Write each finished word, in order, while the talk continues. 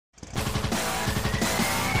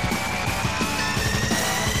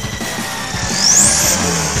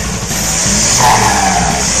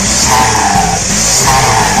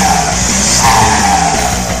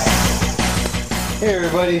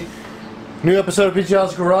everybody? New episode of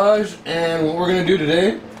PincheAls Garage, and what we're going to do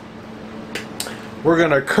today, we're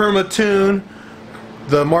going to Kerma tune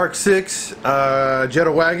the MK6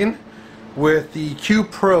 Jetta wagon with the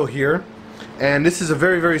QPro here. And this is a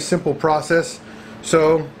very simple process.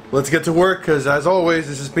 So let's get to work, because as always,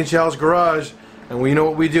 this is PincheAls Garage, and we know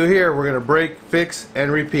what we do here. We're going to break, fix,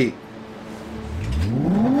 and repeat.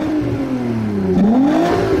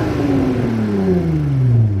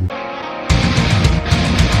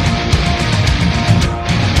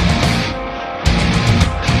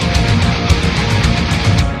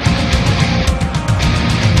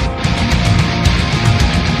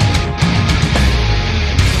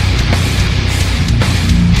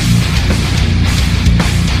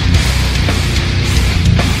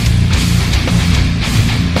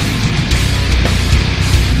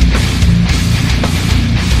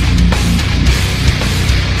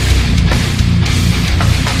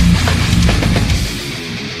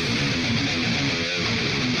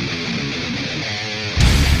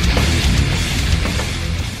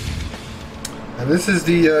 And this is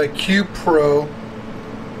the QPro,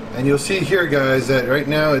 and you'll see here, guys, that right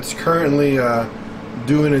now it's currently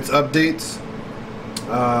doing its updates.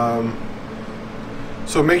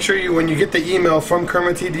 So make sure when you get the email from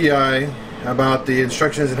KermaTDI about the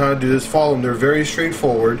instructions on how to do this, follow them. They're very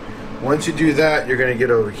straightforward. Once you do that, you're going to get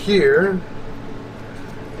over here,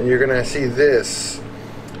 and you're going to see this.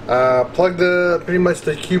 Plug pretty much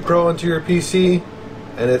the QPro into your PC,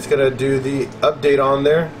 and it's going to do the update on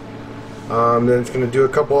there. Then it's going to do a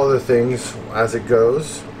couple other things as it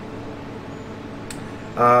goes.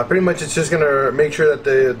 Pretty much it's just going to make sure that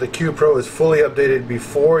the QPro is fully updated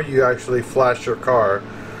before you actually flash your car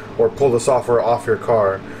or pull the software off your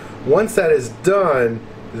car. Once that is done,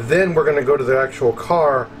 then we're going to go to the actual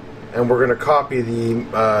car and we're going to copy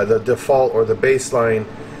the default or the baseline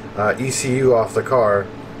ECU off the car,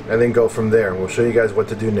 and then go from there. We'll show you guys what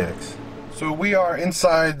to do next. So we are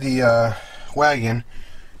inside the wagon.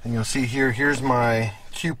 And you'll see here, here's my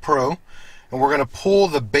QPro, and we're going to pull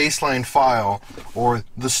the baseline file or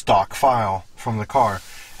the stock file from the car.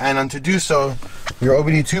 And to do so, your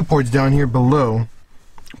OBD2 port's down here below.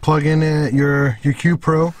 Plug in your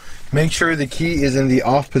QPro. Make sure the key is in the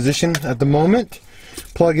off position at the moment.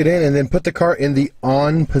 Plug it in and then put the car in the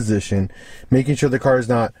on position, making sure the car is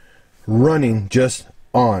not running, just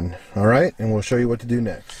on. Alright, and we'll show you what to do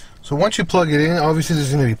next. So once you plug it in, obviously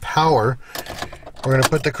there's going to be power. We're going to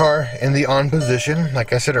put the car in the on position,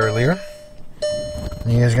 like I said earlier.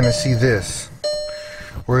 And you guys are going to see this.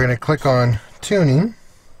 We're going to click on tuning.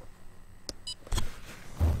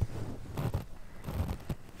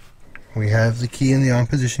 We have the key in the on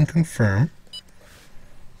position, confirm.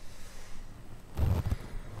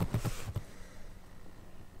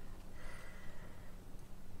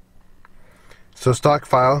 So stock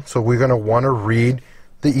file, so we're going to want to read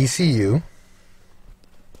the ECU.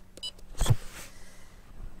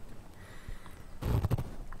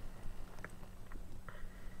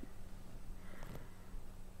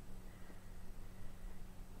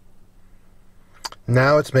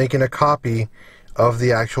 Now it's making a copy of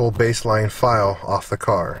the actual baseline file off the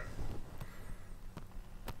car.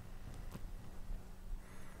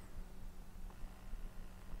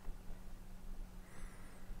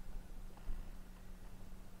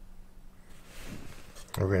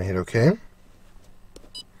 We're going to hit OK.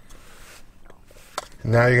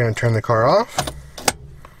 Now you're going to turn the car off.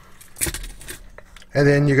 And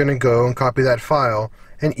then you're going to go and copy that file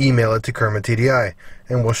and email it to KermaTDI,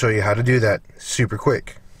 and we'll show you how to do that super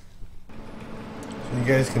quick. So you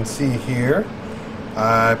guys can see here,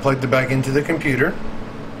 I plugged it back into the computer,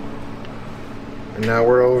 and now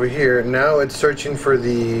we're over here. Now it's searching for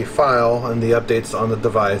the file and the updates on the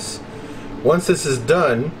device. Once this is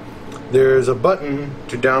done, there's a button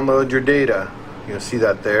to download your data. You'll see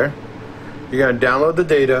that there. You're going to download the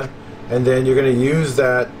data, and then you're going to use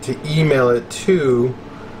that to email it to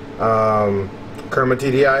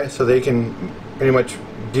KermaTDI, so they can pretty much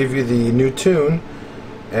give you the new tune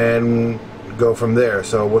and go from there.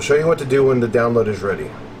 So we'll show you what to do when the download is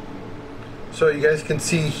ready. So you guys can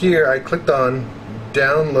see here, I clicked on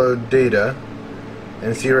download data,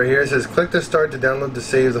 and see right here it says click to start to download to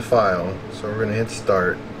save the file. So we're going to hit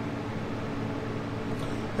start,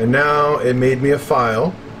 and now it made me a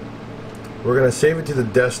file. We're going to save it to the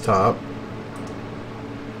desktop.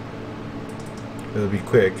 It'll be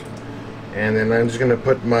quick. And then I'm just going to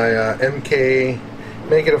put my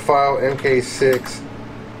make it a file, MK6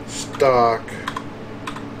 stock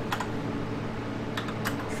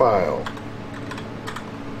file.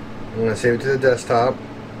 I'm going to save it to the desktop.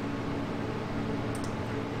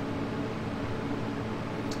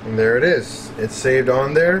 And there it is. It's saved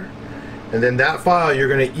on there. And then that file, you're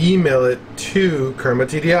going to email it to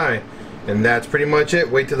KermaTDI. And that's pretty much it.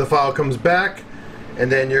 Wait till the file comes back.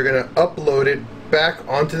 And then you're going to upload it back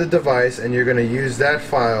onto the device. And you're going to use that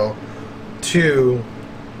file to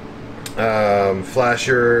flash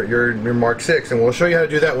your Mark 6. And we'll show you how to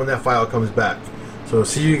do that when that file comes back. So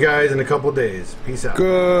see you guys in a couple days. Peace out.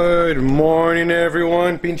 Good morning,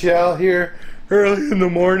 everyone. PincheAls here, early in the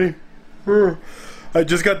morning. I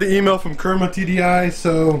just got the email from KermaTDI.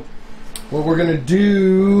 So what we're gonna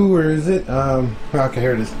do? Where is it? Okay,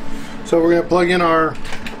 here it is. So we're gonna plug in our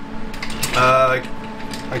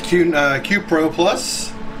QPro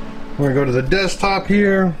Plus. We're gonna go to the desktop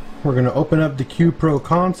here. We're gonna open up the QPro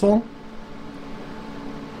console.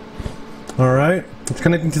 All right. It's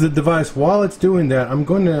connecting to the device. While it's doing that, I'm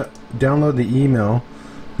going to download the email,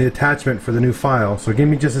 the attachment for the new file. So give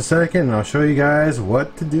me just a second and I'll show you guys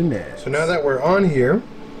what to do next. So now that we're on here,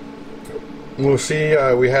 we'll see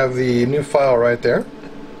we have the new file right there.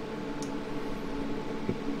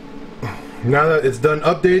 Now that it's done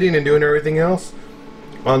updating and doing everything else,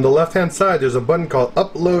 on the left hand side there's a button called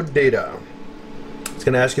Upload Data. It's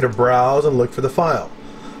going to ask you to browse and look for the file.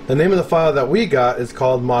 The name of the file that we got is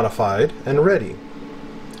called Modified and Ready.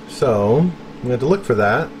 So we have to look for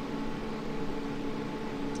that.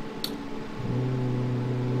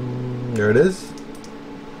 There it is.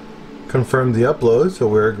 Confirm the upload, so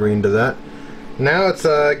we're agreeing to that. Now it's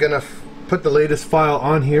gonna put the latest file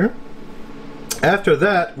on here. After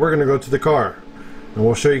that, we're gonna go to the car and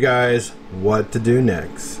we'll show you guys what to do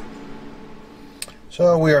next.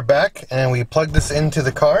 So we are back and we plugged this into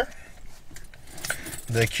the car,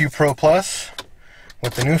 the QPro Plus,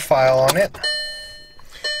 with the new file on it.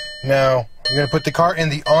 Now, you're going to put the car in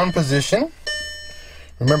the on position.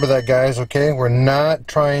 Remember that, guys, okay? We're not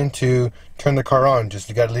trying to turn the car on. Just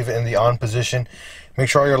you got to leave it in the on position. Make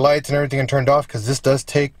sure all your lights and everything are turned off because this does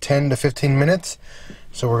take 10 to 15 minutes.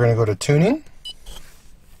 So we're going to go to Tuning.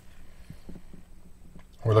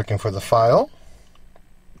 We're looking for the file.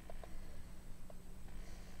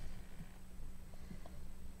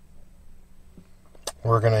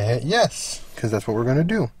 We're going to hit yes because that's what we're going to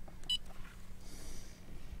do.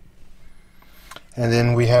 And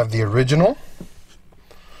then we have the original,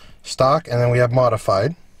 stock, and then we have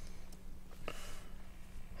modified.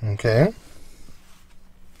 Okay.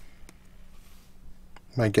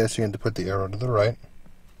 I guess you have to put the arrow to the right.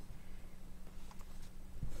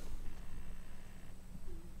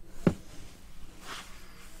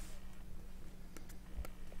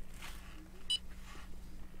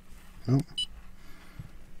 Oop.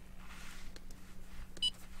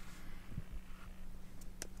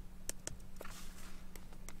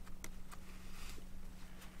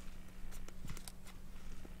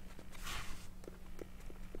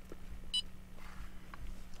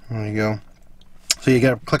 There you go. So you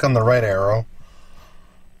got to click on the right arrow.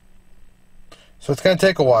 So it's going to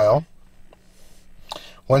take a while.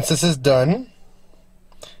 Once this is done,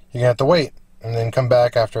 you're going to have to wait and then come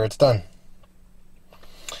back after it's done.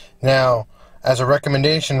 Now, as a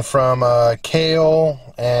recommendation from Kale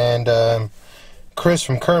and Chris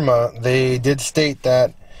from Kerma, they did state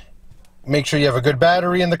that make sure you have a good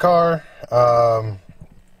battery in the car.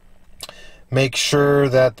 Make sure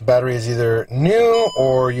that the battery is either new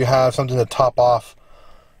or you have something to top off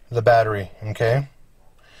the battery, okay?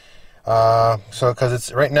 So because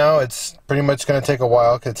it's right now it's pretty much going to take a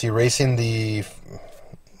while because it's erasing the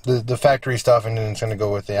factory stuff and then it's going to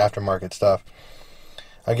go with the aftermarket stuff.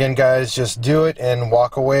 Again, guys, just do it and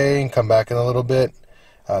walk away and come back in a little bit.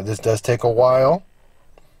 This does take a while.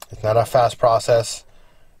 It's not a fast process.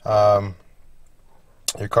 Your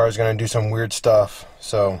car is going to do some weird stuff,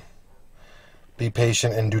 so be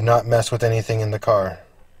patient and do not mess with anything in the car.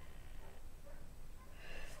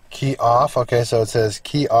 Key off. Okay, so it says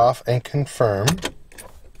key off and confirm.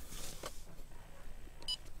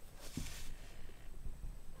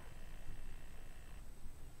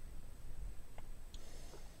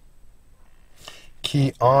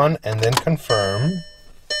 Key on and then confirm.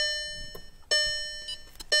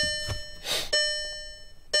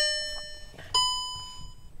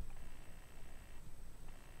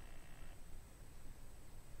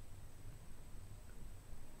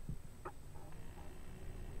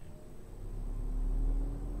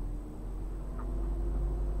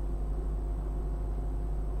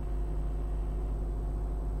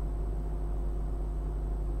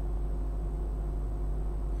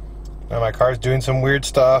 Now my car's doing some weird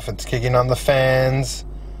stuff. It's kicking on the fans,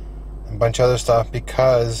 and a bunch of other stuff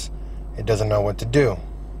because it doesn't know what to do.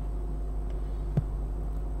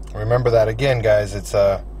 Remember that again, guys. It's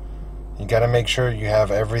you got to make sure you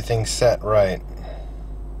have everything set right.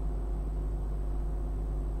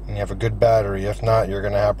 and you have a good battery. If not, you're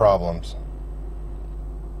gonna have problems.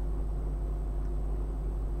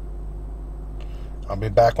 I'll be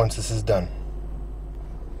back once this is done.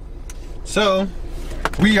 So,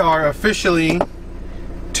 we are officially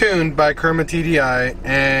tuned by KermaTDI,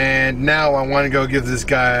 and now I want to go give this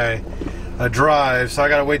guy a drive. So I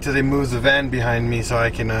gotta wait till they move the van behind me so I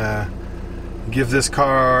can give this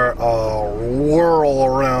car a whirl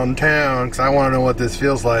around town, because I want to know what this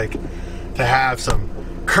feels like to have some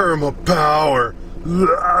Kerma power.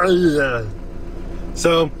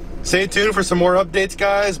 So stay tuned for some more updates,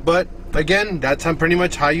 guys. But again, that's pretty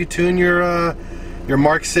much how you tune your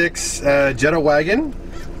Mark 6 Jetta wagon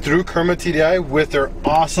through KermaTDI with their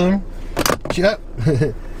awesome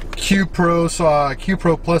QPro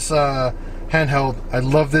Plus handheld. I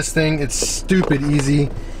love this thing. It's stupid easy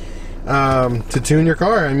to tune your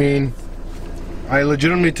car. I mean, I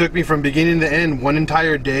legitimately took me from beginning to end one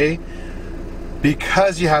entire day,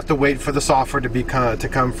 because you have to wait for the software to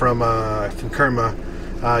come from Kerma.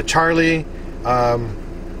 Charlie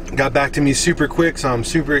got back to me super quick, so I'm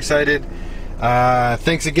super excited.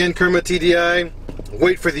 Thanks again, KermaTDI.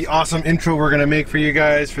 Wait for the awesome intro we're gonna make for you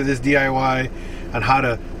guys for this DIY on how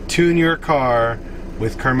to tune your car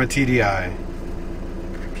with KermaTDI.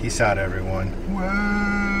 Peace out, everyone.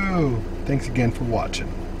 Whoa! Thanks again for watching.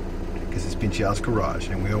 Because it's PincheAls Garage,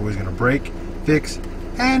 and we're always gonna break, fix,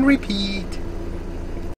 and repeat.